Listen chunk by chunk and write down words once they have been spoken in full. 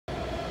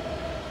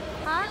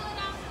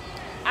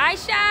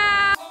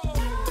Aisha!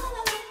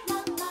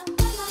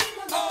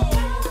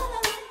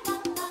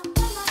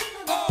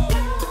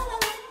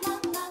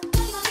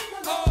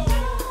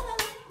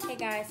 Hey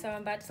guys, so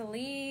I'm about to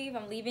leave.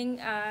 I'm leaving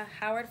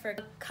Howard for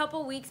a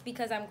couple weeks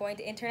because I'm going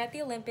to intern at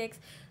the Olympics.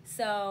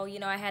 So, you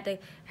know, I had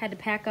to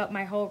pack up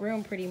my whole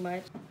room pretty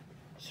much.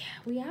 Yeah,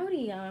 we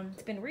outie.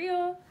 It's been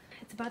real.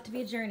 It's about to be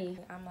a journey.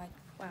 I'm like,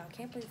 wow, I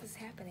can't believe this is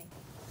happening.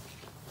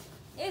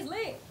 It's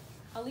lit.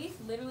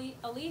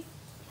 Elise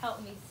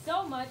helped me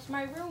so much.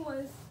 My room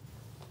was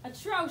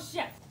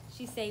atrocious.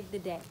 She saved the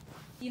day.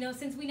 You know,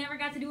 since we never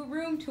got to do a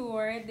room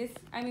tour,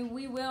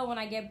 we will when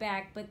I get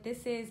back, but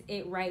this is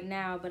it right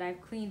now, but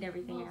I've cleaned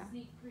everything out.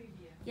 Sneak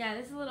preview. Yeah,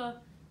 this is a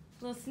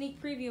little sneak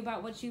preview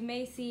about what you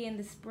may see in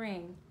the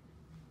spring.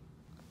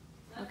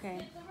 Okay.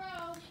 Hit the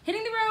road.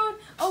 Hitting the road.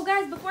 Oh,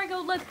 guys, before I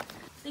go, look.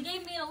 They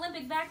gave me an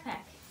Olympic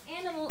backpack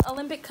and an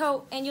Olympic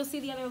coat, and you'll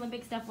see the other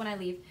Olympic stuff when I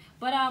leave.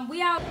 But,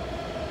 we out.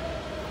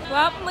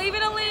 Well, I'm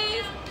leaving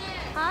Elise.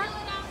 Huh?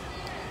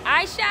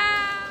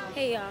 Aisha.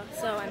 Hey, y'all.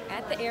 So, I'm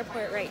at the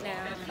airport right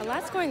now. A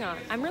lot's going on.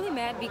 I'm really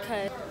mad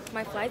because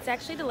my flight's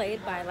actually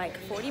delayed by, like,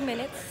 40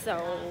 minutes.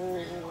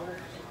 So,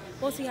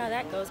 we'll see how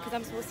that goes because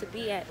I'm supposed to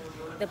be at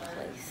the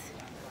place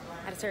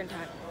at a certain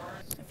time.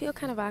 I feel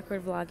kind of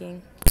awkward vlogging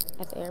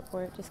at the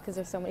airport just because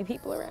there's so many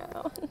people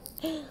around.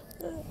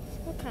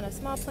 What kind of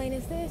small plane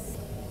is this?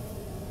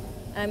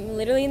 I'm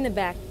literally in the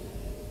back.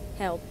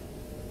 Help.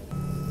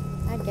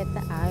 I get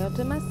the aisle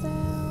to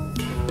myself.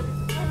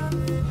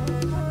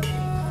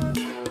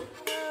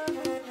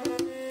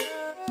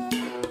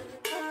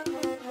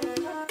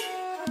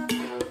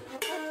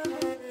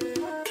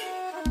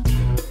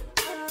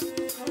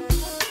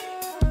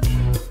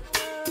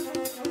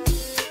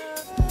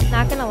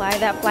 Not gonna lie,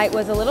 that flight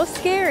was a little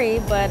scary,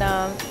 but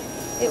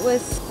it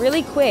was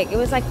really quick. It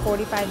was like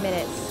 45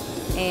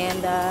 minutes.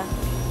 And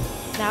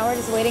now we're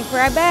just waiting for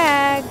our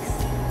bags.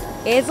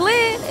 It's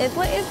lit, it's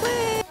lit, it's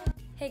lit.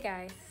 Hey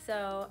guys,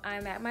 so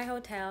I'm at my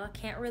hotel.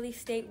 Can't really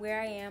state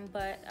where I am,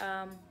 but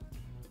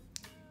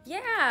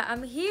yeah,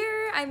 I'm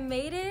here, I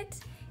made it.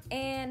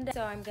 And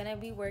so I'm gonna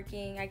be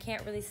working. I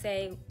can't really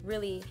say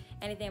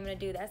anything I'm gonna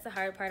do. That's the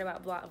hard part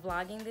about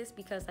vlogging this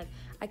because like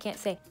I can't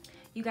say.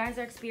 You guys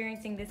are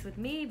experiencing this with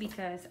me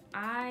because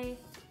I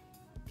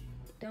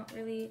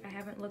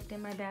haven't looked in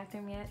my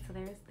bathroom yet, so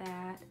there's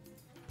that.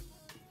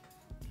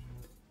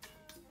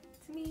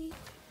 It's me.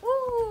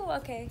 Woo,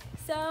 okay.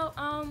 So,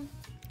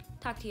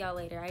 talk to y'all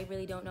later. I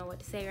really don't know what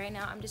to say right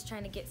now. I'm just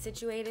trying to get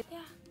situated.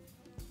 Yeah,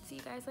 see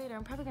you guys later.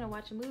 I'm probably gonna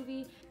watch a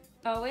movie.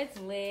 Oh, it's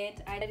lit.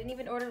 I didn't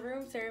even order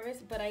room service,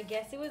 but I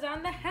guess it was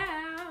on the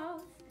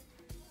house.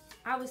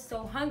 I was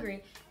so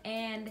hungry,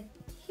 and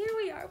here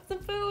we are with some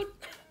food.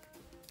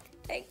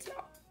 Thanks,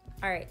 y'all.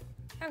 All right,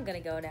 I'm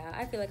gonna go now.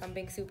 I feel like I'm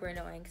being super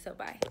annoying, so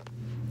bye.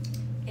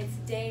 It's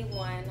day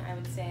one, I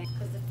would say,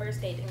 because the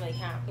first day didn't really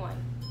count,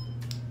 one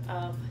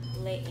of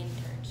late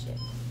internship.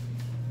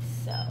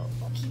 So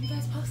I'll keep you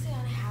guys posted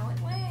on how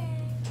it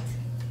went.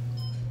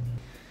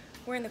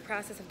 We're in the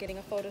process of getting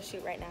a photo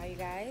shoot right now, you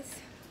guys.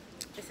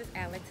 This is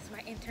Alex, this is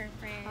my intern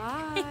friend.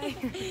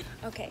 Hi.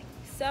 Okay,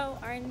 so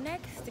our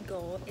next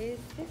goal is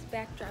this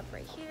backdrop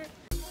right here.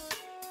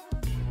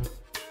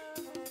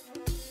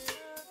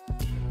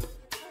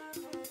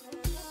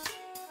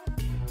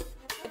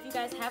 If you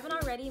guys haven't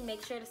already,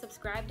 make sure to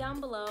subscribe down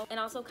below and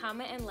also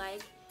comment and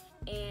like.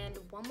 And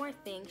one more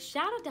thing,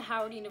 shout out to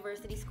Howard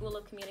University School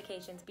of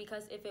Communications,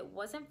 because if it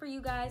wasn't for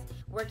you guys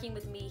working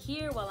with me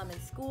here while I'm in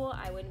school,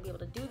 I wouldn't be able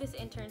to do this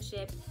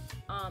internship.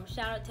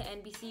 Shout out to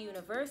NBC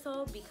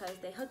Universal because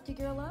they hooked a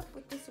girl up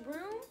with this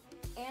room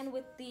and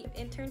with the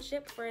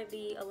internship for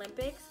the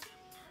Olympics.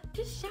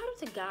 Just shout out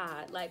to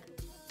God. Like,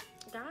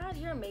 God,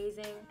 you're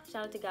amazing.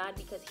 Shout out to God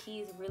because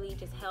he's really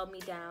just held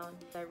me down.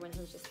 Everyone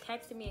who's just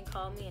texted me and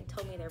called me and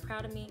told me they're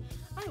proud of me.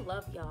 I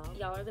love y'all.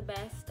 Y'all are the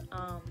best.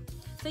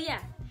 So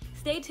yeah,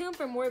 stay tuned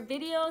for more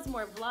videos,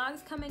 more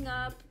vlogs coming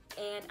up,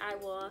 and I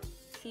will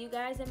see you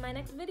guys in my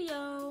next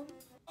video.